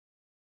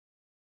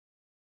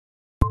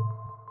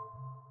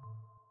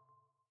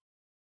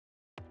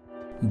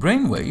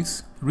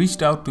Brainwavz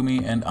reached out to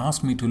me and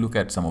asked me to look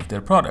at some of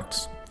their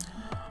products.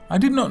 I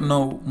did not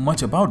know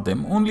much about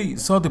them, only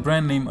saw the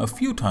brand name a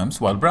few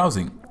times while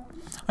browsing.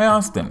 I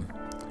asked them,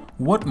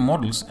 what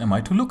models am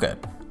I to look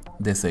at?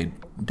 They said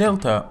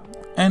Delta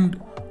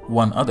and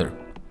one other.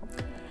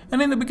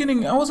 And in the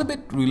beginning I was a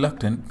bit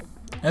reluctant,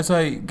 as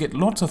I get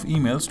lots of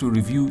emails to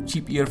review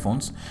cheap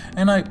earphones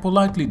and I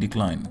politely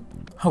declined.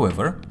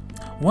 However,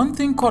 one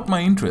thing caught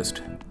my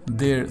interest,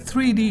 their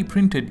 3D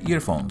printed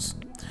earphones,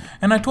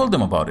 and I told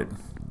them about it.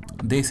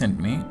 They sent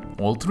me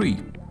all three.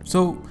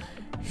 So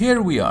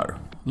here we are,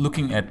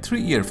 looking at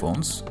 3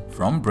 earphones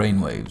from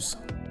Brainwavz.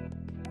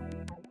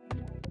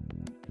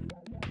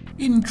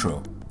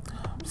 Intro.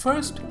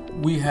 First,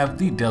 we have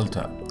the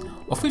Delta.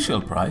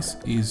 Official price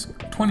is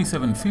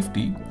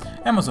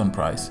 $27.50, Amazon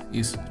price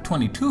is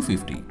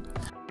 $22.50.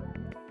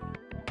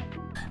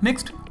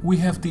 Next, we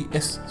have the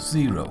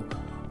S0.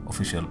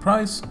 Official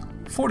price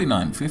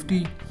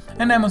 $49.50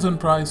 and Amazon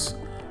price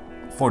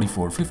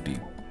 $44.50.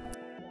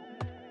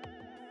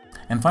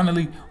 And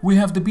finally, we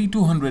have the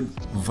B200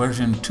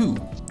 version 2.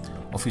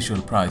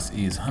 Official price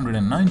is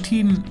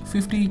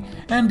 $119.50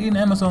 and in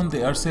Amazon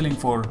they are selling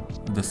for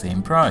the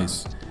same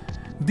price.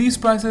 These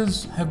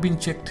prices have been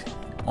checked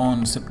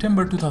on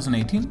September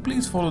 2018.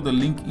 Please follow the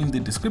link in the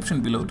description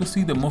below to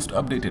see the most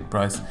updated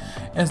price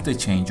as they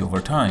change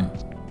over time.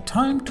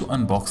 Time to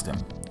unbox them.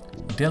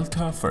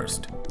 Delta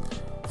first.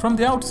 From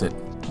the outset,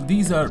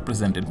 these are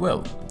presented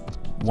well.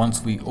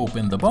 Once we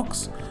open the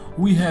box,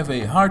 we have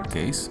a hard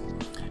case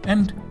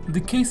and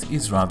the case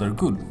is rather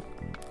good.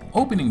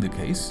 Opening the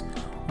case,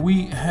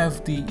 we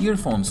have the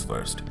earphones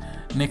first.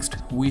 Next,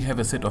 we have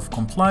a set of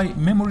Comply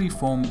memory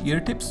foam ear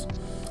tips.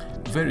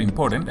 Very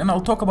important, and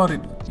I'll talk about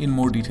it in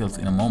more details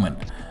in a moment.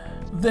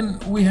 Then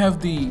we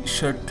have the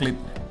shirt clip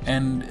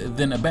and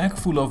then a bag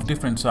full of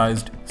different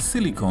sized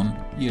silicone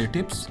ear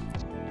tips.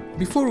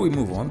 Before we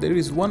move on, there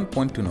is one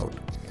point to note,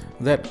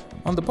 that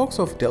on the box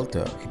of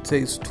Delta it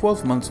says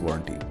 12 months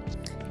warranty.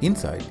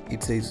 Inside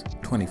it says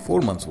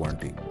 24 months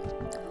warranty.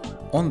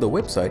 On the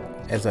website,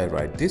 as I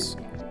write this,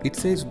 it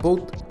says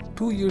both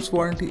 2 years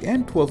warranty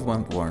and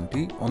 12-month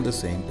warranty on the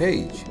same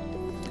page.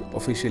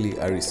 Officially,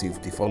 I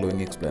received the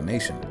following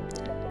explanation.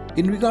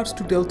 In regards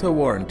to Delta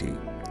warranty,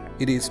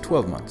 it is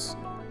 12 months.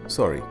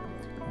 Sorry,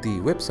 the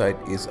website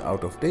is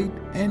out of date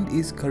and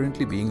is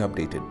currently being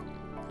updated.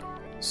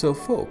 So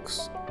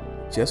folks,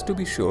 just to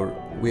be sure,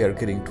 we are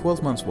getting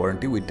 12 months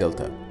warranty with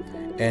Delta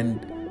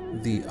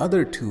and the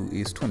other 2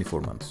 is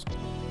 24 months.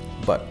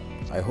 But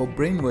I hope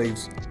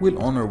Brainwavz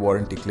will honor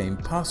warranty claim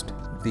past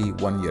the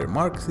 1-year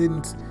mark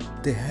since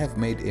they have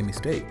made a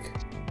mistake.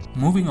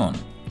 Moving on.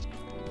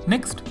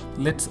 Next,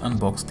 let's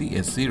unbox the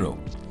S0.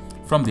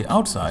 From the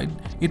outside,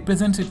 it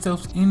presents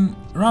itself in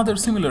rather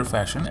similar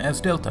fashion as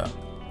Delta.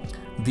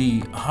 The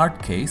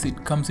hard case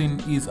it comes in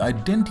is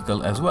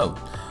identical as well,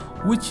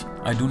 which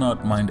I do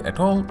not mind at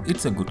all.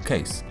 It's a good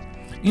case.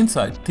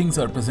 Inside, things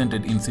are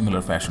presented in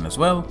similar fashion as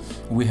well.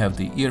 We have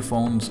the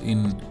earphones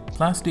in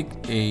plastic,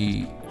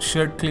 a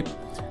shirt clip,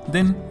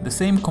 then the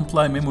same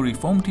Comply memory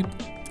foam tip,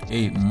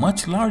 a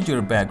much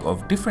larger bag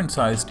of different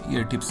sized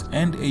ear tips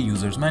and a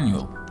user's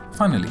manual.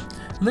 Finally,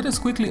 let us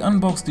quickly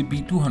unbox the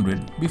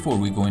B200 before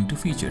we go into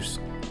features.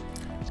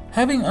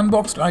 Having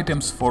unboxed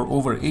items for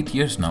over 8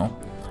 years now,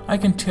 I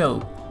can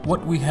tell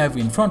what we have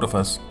in front of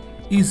us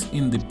is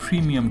in the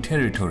premium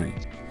territory.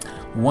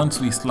 Once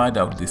we slide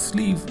out this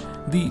sleeve,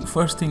 the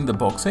first thing the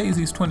box says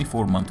is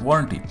 24-month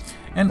warranty,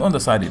 and on the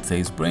side it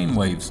says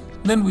Brainwavz.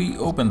 Then we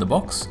open the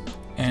box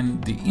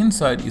and the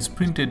inside is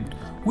printed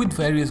with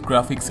various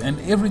graphics and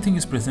everything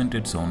is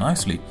presented so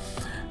nicely.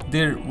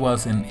 There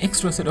was an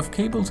extra set of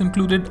cables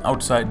included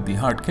outside the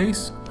hard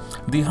case.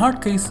 The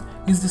hard case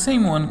is the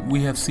same one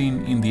we have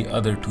seen in the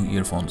other 2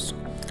 earphones.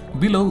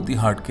 Below the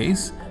hard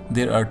case,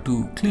 there are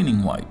 2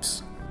 cleaning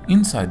wipes.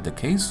 Inside the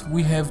case,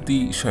 we have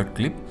the shirt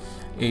clip,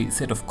 a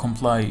set of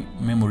Comply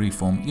memory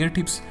foam ear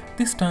tips.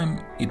 This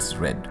time it's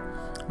red.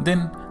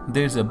 Then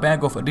there's a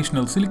bag of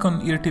additional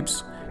silicone ear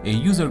tips, a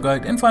user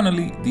guide, and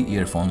finally the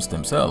earphones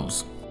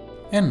themselves.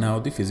 And now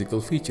the physical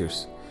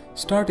features.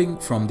 Starting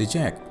from the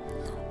jack.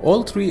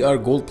 All 3 are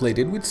gold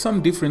plated with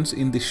some difference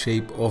in the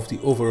shape of the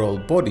overall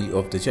body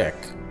of the jack.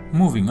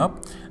 Moving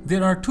up,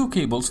 there are 2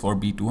 cables for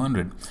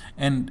B200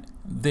 and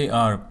they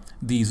are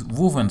these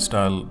woven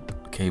style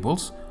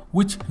cables,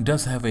 which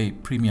does have a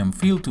premium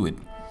feel to it.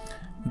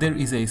 There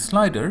is a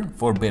slider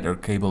for better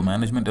cable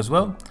management as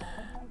well.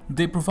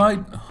 They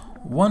provide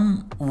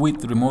one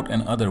with remote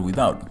and other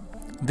without.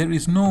 There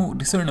is no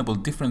discernible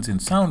difference in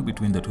sound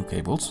between the 2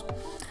 cables.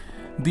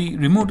 The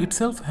remote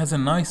itself has a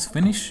nice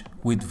finish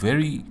with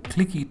very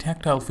clicky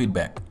tactile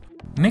feedback.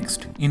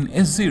 Next, in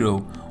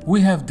S0,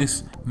 we have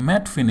this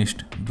matte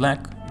finished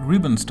black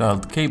ribbon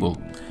styled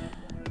cable.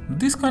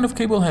 This kind of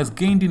cable has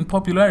gained in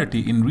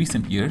popularity in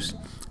recent years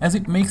as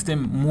it makes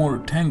them more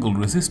tangle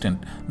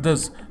resistant,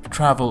 thus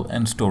travel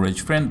and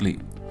storage friendly.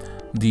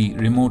 The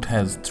remote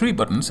has 3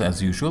 buttons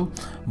as usual,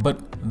 but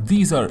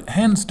these are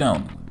hands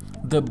down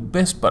the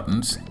best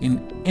buttons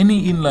in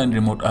any inline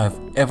remote I have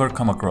ever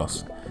come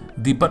across.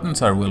 The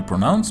buttons are well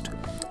pronounced,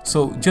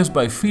 So just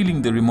by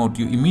feeling the remote,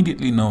 you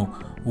immediately know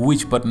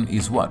which button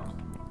is what.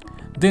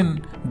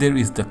 Then there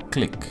is the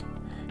click.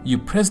 You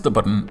press the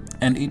button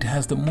and it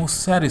has the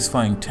most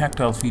satisfying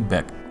tactile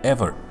feedback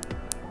ever.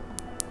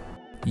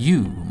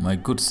 You, my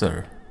good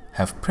sir,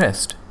 have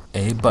pressed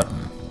a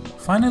button.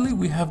 Finally,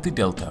 we have the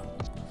Delta.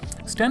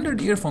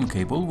 Standard earphone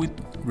cable with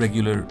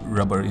regular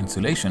rubber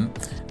insulation.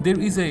 There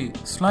is a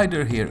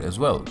slider here as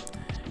well.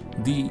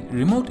 The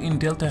remote in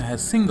Delta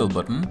has single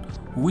button,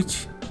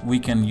 which we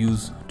can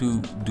use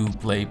to do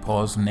play,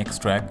 pause,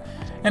 next track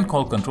and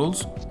call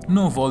controls.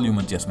 No volume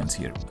adjustments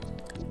here.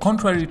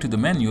 Contrary to the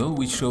manual,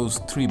 which shows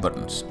 3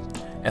 buttons.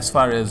 As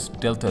far as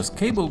Delta's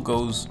cable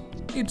goes,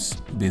 it's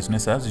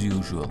business as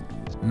usual.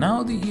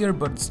 Now the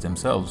earbuds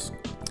themselves.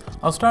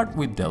 I'll start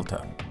with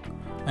Delta.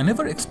 I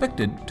never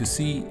expected to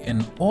see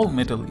an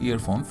all-metal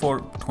earphone for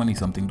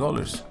 $20-something.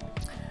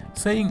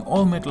 Saying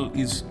all-metal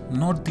is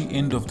not the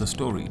end of the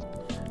story.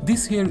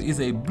 This here is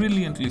a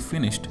brilliantly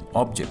finished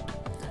object.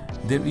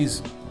 There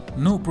is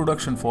no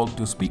production fault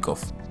to speak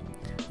of.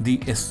 The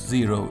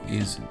S0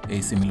 is a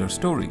similar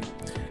story.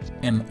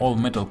 An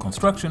all-metal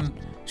construction,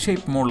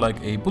 shaped more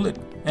like a bullet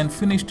and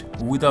finished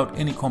without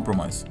any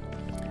compromise.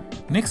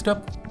 Next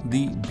up,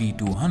 the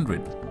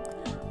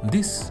B200.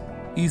 This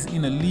is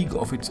in a league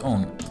of its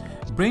own.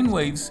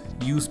 Brainwavz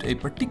used a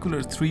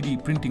particular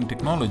 3D printing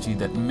technology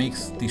that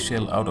makes the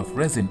shell out of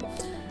resin.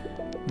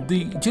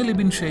 The jelly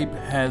bean shape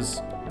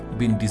has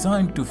been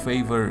designed to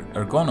favor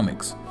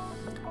ergonomics.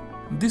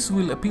 This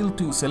will appeal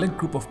to a select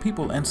group of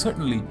people, and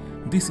certainly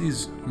this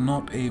is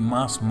not a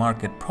mass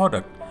market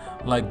product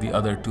like the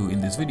other two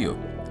in this video,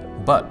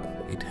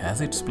 but it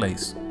has its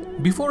place.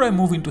 Before I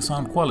move into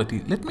sound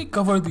quality, let me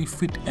cover the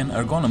fit and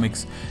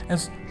ergonomics,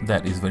 as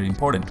that is very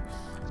important.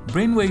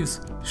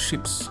 Brainwavz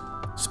ships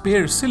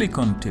spare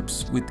silicone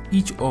tips with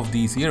each of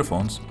these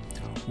earphones,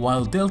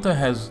 while Delta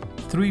has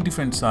 3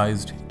 different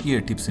sized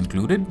ear tips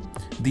included.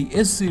 The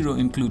S0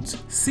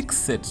 includes 6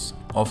 sets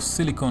of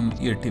silicone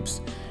ear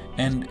tips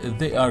and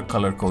they are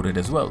color coded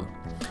as well.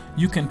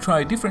 You can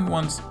try different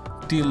ones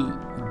till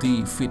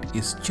the fit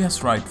is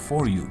just right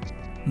for you.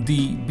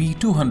 The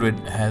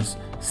B200 has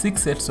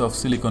 6 sets of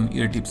silicone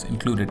ear tips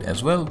included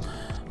as well,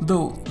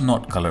 though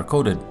not color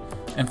coded.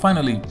 And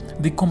finally,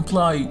 the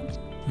Comply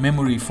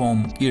memory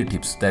foam ear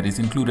tips that is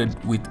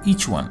included with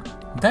each one.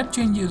 That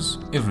changes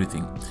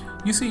everything.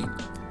 You see,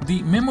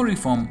 the memory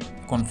foam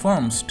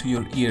conforms to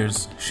your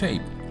ear's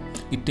shape.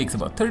 It takes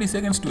about 30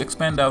 seconds to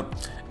expand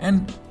out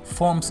and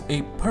forms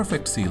a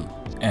perfect seal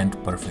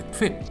and perfect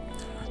fit.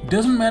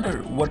 Doesn't matter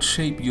what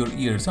shape your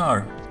ears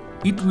are,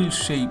 it will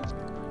shape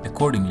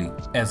accordingly.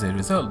 As a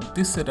result,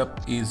 this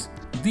setup is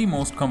the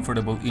most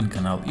comfortable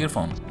in-canal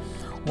earphone.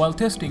 While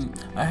testing,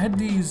 I had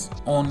these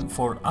on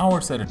for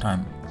hours at a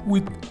time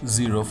with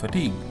zero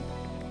fatigue.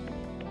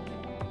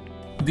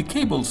 The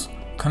cables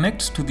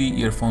connects to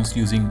the earphones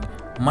using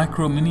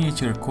micro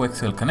miniature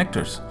coaxial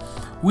connectors,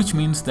 which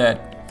means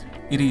that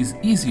it is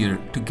easier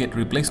to get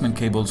replacement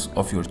cables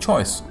of your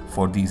choice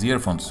for these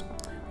earphones.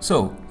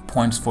 So,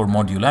 points for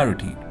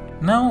modularity.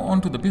 Now on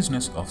to the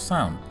business of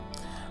sound.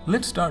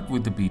 Let's start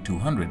with the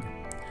B200.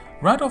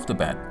 Right off the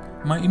bat,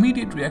 my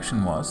immediate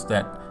reaction was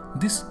that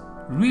this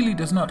really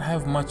does not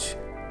have much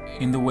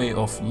in the way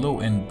of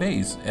low-end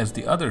bass as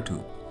the other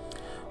two.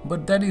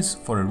 But that is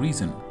for a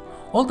reason.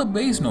 All the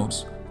bass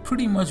notes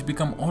pretty much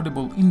become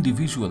audible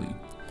individually.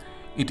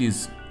 It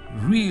is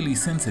really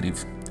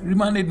sensitive.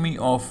 Reminded me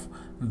of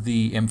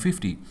the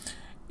M50.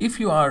 If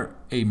you are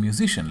a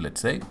musician, let's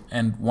say,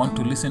 and want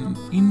to listen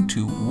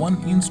into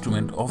one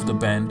instrument of the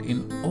band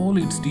in all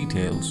its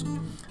details,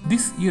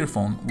 this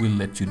earphone will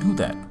let you do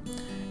that.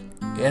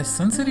 As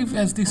sensitive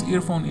as this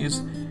earphone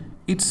is,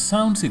 its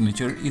sound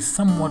signature is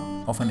somewhat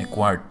of an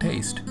acquired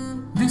taste.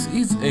 This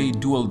is a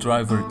dual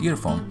driver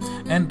earphone,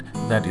 and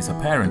that is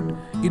apparent.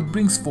 It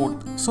brings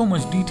forth so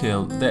much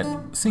detail that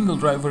single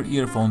driver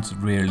earphones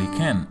rarely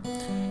can.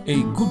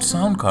 A good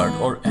sound card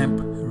or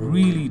amp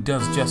really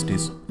does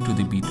justice to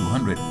the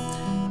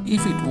B200.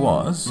 If it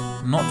was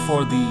not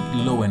for the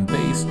low-end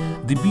bass,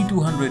 the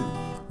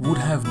B200 would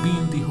have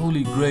been the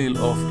holy grail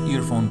of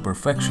earphone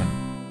perfection.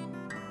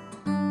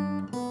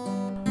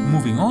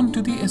 Moving on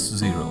to the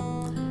S0.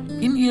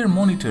 In-ear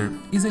monitor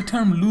is a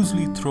term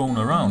loosely thrown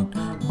around,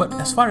 but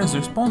as far as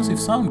responsive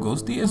sound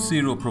goes, the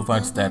S0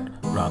 provides that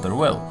rather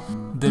well.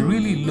 The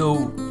really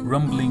low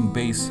rumbling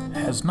bass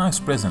has nice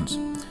presence,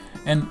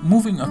 and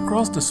moving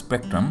across the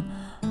spectrum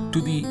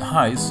to the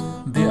highs,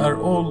 they are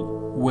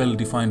all well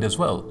defined as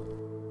well.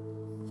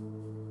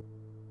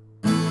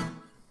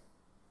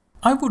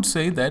 I would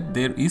say that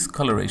there is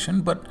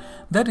coloration, but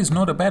that is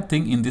not a bad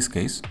thing in this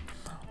case.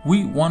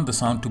 We want the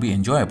sound to be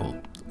enjoyable,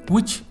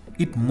 which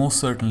it most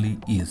certainly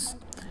is.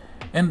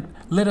 And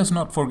let us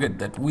not forget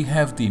that we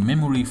have the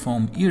memory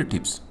foam ear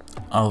tips.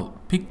 I'll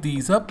pick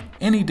these up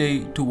any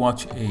day to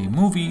watch a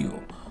movie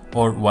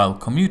or while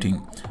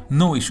commuting.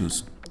 No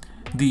issues.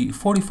 The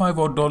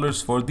 $45 odd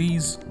for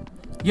these,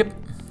 yep,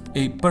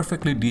 a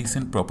perfectly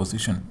decent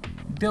proposition.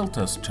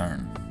 Delta's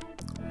turn.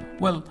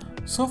 Well,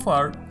 so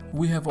far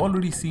we have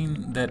already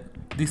seen that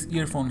this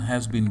earphone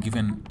has been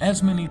given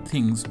as many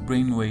things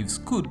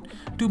Brainwavz could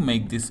to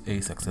make this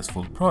a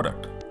successful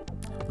product.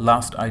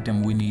 Last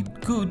item we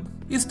need good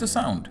is the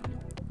sound.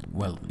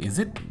 Well, is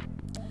it?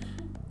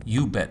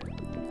 You bet.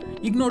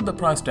 Ignore the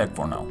price tag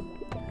for now.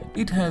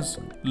 It has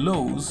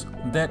lows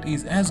that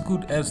is as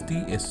good as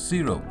the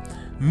S0.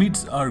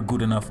 Mids are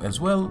good enough as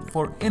well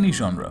for any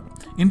genre,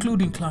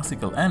 including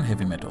classical and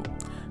heavy metal.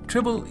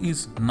 Treble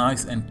is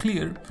nice and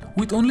clear,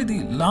 with only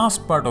the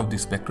last part of the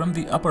spectrum,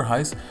 the upper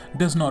highs,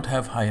 does not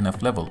have high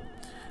enough level.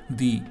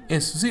 The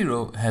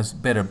S0 has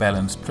better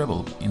balanced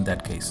treble in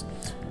that case.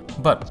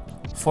 But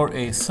for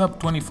a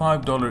sub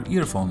 $25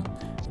 earphone,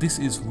 this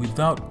is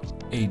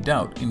without a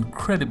doubt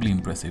incredibly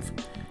impressive.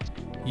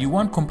 You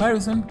want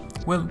comparison?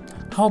 Well,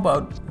 how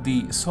about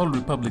the Sol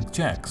Republic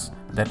jacks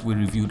that we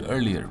reviewed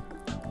earlier?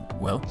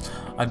 Well,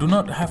 I do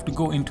not have to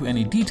go into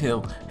any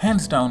detail.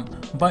 Hands down,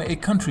 by a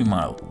country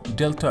mile,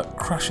 Delta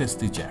crushes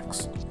the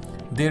jacks.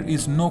 There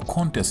is no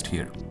contest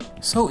here.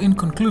 So in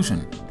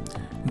conclusion,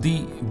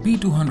 the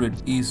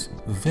B200 is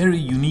a very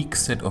unique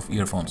set of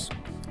earphones.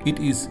 It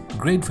is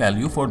great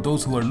value for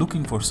those who are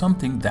looking for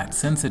something that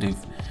sensitive.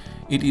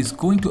 It is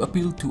going to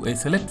appeal to a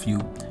select few.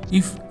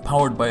 If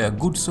powered by a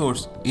good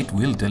source, it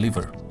will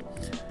deliver.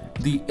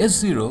 The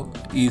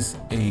S0 is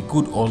a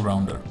good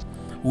all-rounder,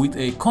 with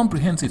a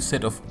comprehensive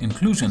set of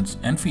inclusions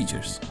and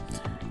features,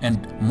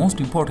 and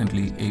most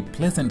importantly, a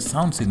pleasant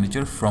sound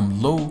signature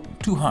from low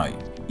to high,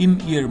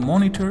 in-ear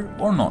monitor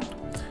or not.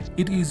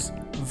 It is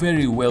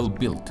very well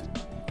built,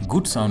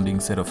 good sounding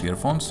set of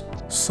earphones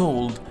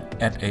sold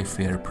at a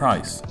fair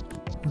price.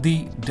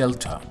 The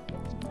Delta.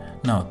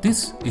 Now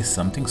this is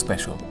something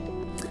special.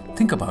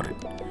 Think about it.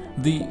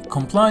 The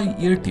Comply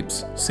ear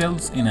tips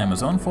sells in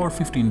Amazon for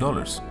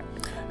 $15.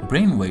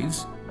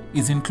 Brainwavz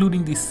is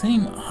including the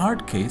same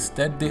hard case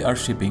that they are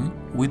shipping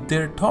with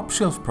their top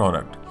shelf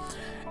product,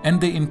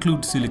 and they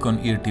include silicone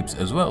ear tips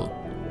as well.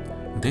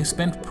 They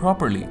spent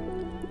properly.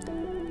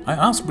 I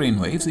asked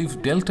Brainwavz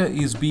if Delta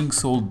is being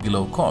sold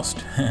below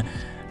cost.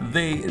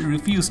 They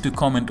refuse to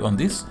comment on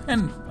this,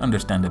 and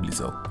understandably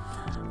so.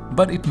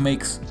 But it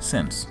makes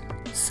sense.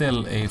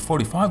 Sell a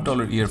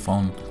 $45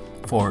 earphone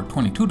for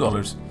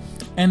 $22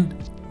 and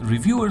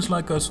reviewers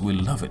like us will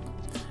love it.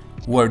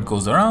 Word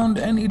goes around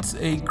and it's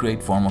a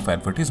great form of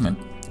advertisement.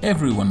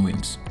 Everyone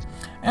wins.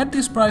 At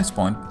this price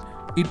point,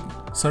 it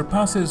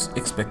surpasses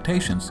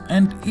expectations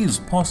and is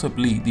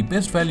possibly the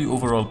best value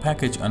overall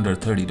package under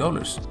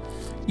 $30.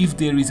 If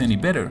there is any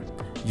better,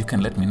 you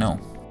can let me know.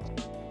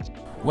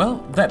 Well,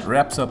 that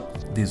wraps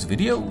up this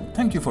video.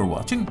 Thank you for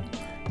watching.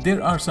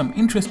 There are some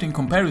interesting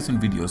comparison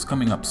videos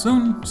coming up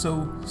soon,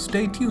 so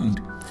stay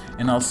tuned.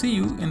 And I'll see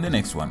you in the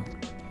next one.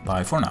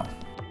 Bye for now.